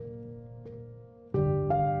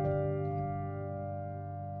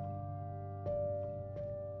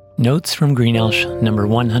Notes from Greenelsh number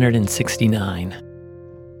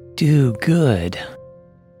 169. Do good.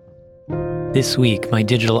 This week, my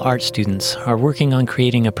digital art students are working on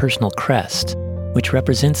creating a personal crest, which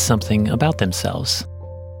represents something about themselves.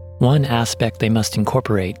 One aspect they must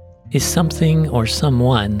incorporate is something or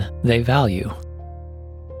someone they value.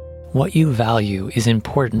 What you value is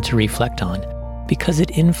important to reflect on because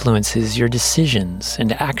it influences your decisions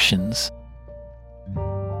and actions.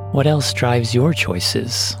 What else drives your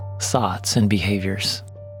choices, thoughts, and behaviors?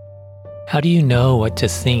 How do you know what to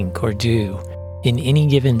think or do in any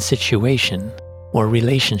given situation or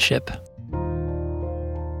relationship?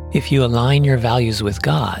 If you align your values with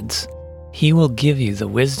God's, He will give you the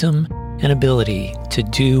wisdom and ability to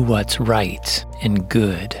do what's right and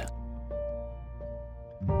good.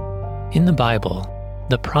 In the Bible,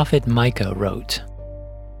 the prophet Micah wrote,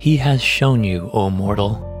 "He has shown you, O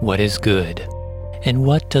mortal, what is good, and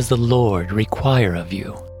what does the Lord require of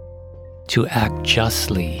you? To act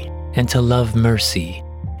justly, and to love mercy,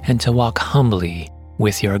 and to walk humbly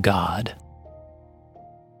with your God."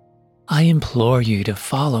 I implore you to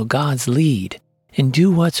follow God's lead and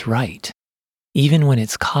do what's right, even when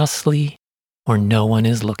it's costly or no one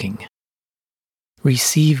is looking.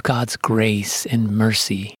 Receive God's grace and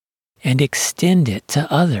mercy and extend it to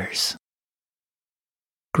others.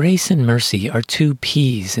 Grace and mercy are two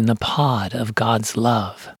peas in the pod of God's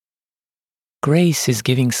love. Grace is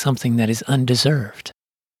giving something that is undeserved.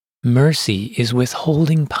 Mercy is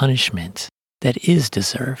withholding punishment that is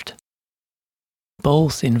deserved.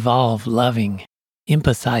 Both involve loving,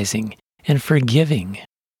 empathizing, and forgiving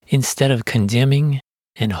instead of condemning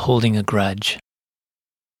and holding a grudge.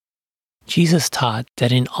 Jesus taught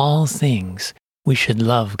that in all things we should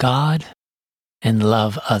love God and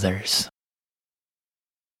love others.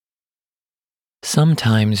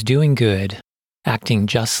 Sometimes doing good, acting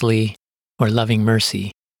justly, or loving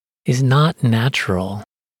mercy is not natural,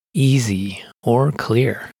 easy, or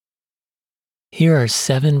clear. Here are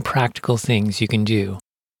 7 practical things you can do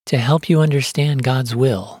to help you understand God's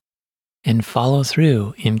will and follow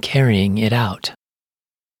through in carrying it out.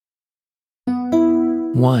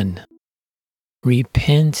 1.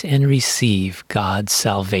 Repent and receive God's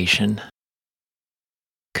salvation.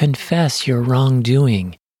 Confess your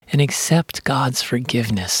wrongdoing and accept God's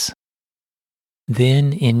forgiveness.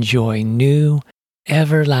 Then enjoy new,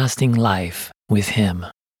 everlasting life with Him.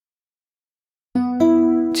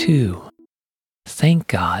 2. Thank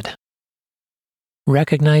God.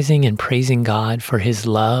 Recognizing and praising God for His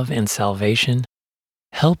love and salvation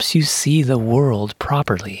helps you see the world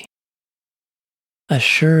properly.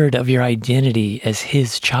 Assured of your identity as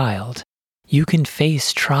His child, you can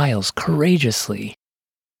face trials courageously,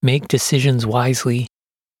 make decisions wisely,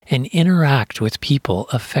 and interact with people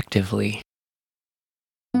effectively.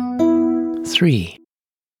 3.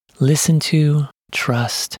 Listen to,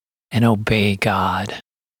 trust, and obey God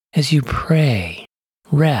as you pray,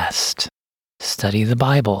 rest, study the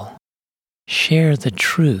Bible, share the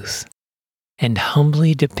truth, and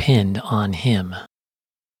humbly depend on Him.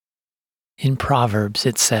 In Proverbs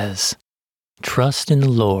it says, "Trust in the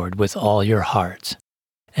Lord with all your heart,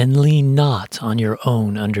 and lean not on your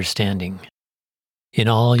own understanding. In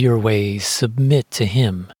all your ways submit to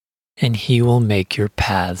Him, and He will make your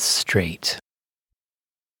paths straight."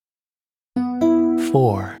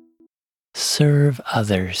 4. Serve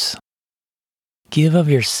others. Give of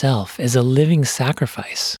yourself as a living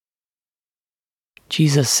sacrifice.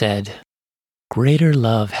 Jesus said, "Greater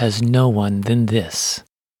love has no one than this,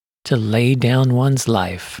 to lay down one's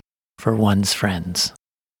life for one's friends."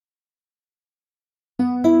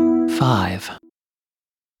 5.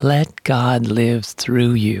 Let God live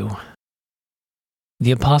through you.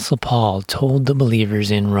 The Apostle Paul told the believers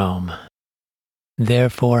in Rome,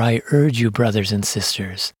 "Therefore I urge you, brothers and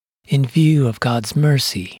sisters, in view of God's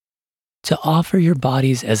mercy, to offer your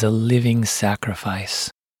bodies as a living sacrifice,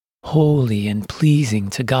 holy and pleasing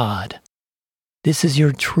to God. This is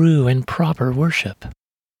your true and proper worship.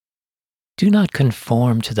 Do not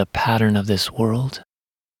conform to the pattern of this world,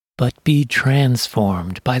 but be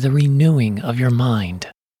transformed by the renewing of your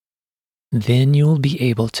mind. Then you will be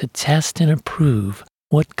able to test and approve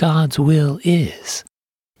what God's will is,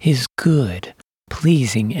 His good,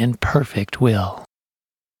 pleasing, and perfect will."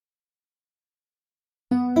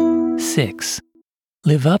 6.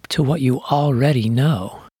 Live up to what you already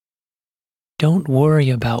know. Don't worry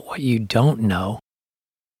about what you don't know.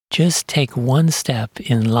 Just take one step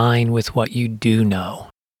in line with what you do know.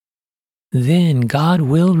 Then God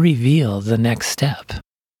will reveal the next step.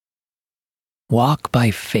 Walk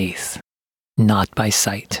by faith, not by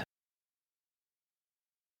sight.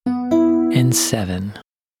 And 7.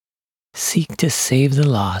 Seek to save the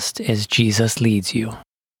lost as Jesus leads you.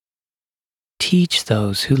 Teach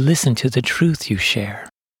those who listen to the truth you share,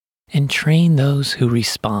 and train those who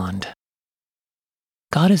respond.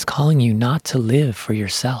 God is calling you not to live for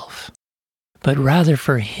yourself, but rather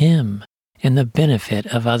for Him and the benefit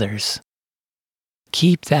of others.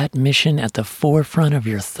 Keep that mission at the forefront of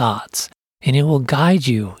your thoughts, and it will guide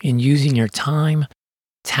you in using your time,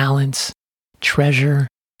 talents, treasure,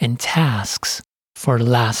 and tasks for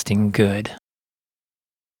lasting good.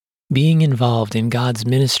 Being involved in God's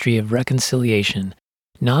ministry of reconciliation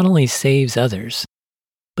not only saves others,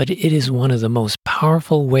 but it is one of the most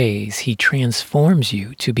powerful ways He transforms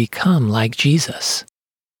you to become like Jesus,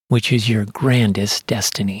 which is your grandest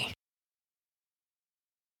destiny.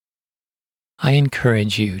 I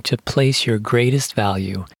encourage you to place your greatest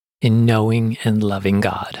value in knowing and loving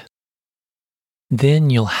God.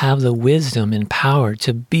 Then you'll have the wisdom and power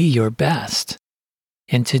to be your best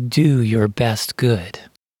and to do your best good,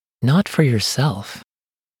 not for yourself,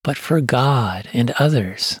 but for God and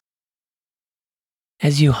others.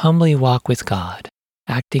 As you humbly walk with God,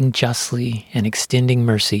 acting justly and extending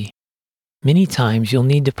mercy, many times you'll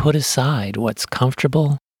need to put aside what's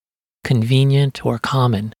comfortable, convenient, or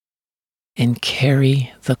common, and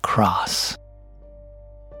carry the cross.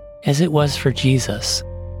 As it was for Jesus,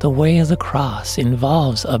 the way of the cross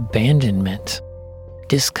involves abandonment,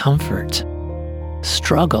 discomfort,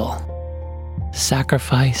 struggle,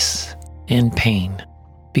 sacrifice, and pain,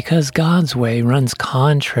 because God's way runs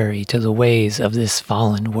contrary to the ways of this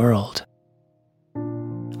fallen world.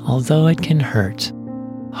 Although it can hurt,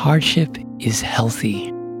 hardship is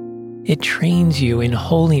healthy. It trains you in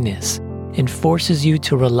holiness and forces you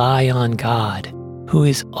to rely on God, who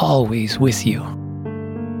is always with you.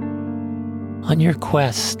 On your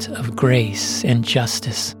quest of grace and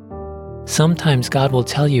justice, sometimes God will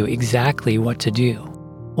tell you exactly what to do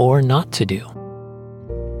or not to do.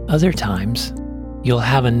 Other times, you'll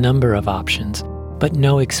have a number of options, but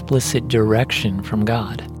no explicit direction from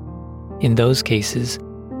God. In those cases,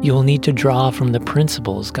 you'll need to draw from the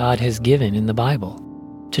principles God has given in the Bible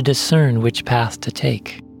to discern which path to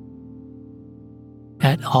take.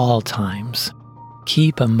 At all times,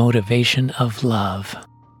 keep a motivation of love,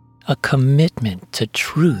 a commitment to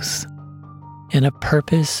truth, and a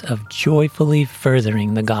purpose of joyfully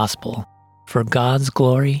furthering the gospel for God's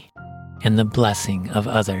glory and the blessing of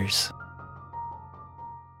others.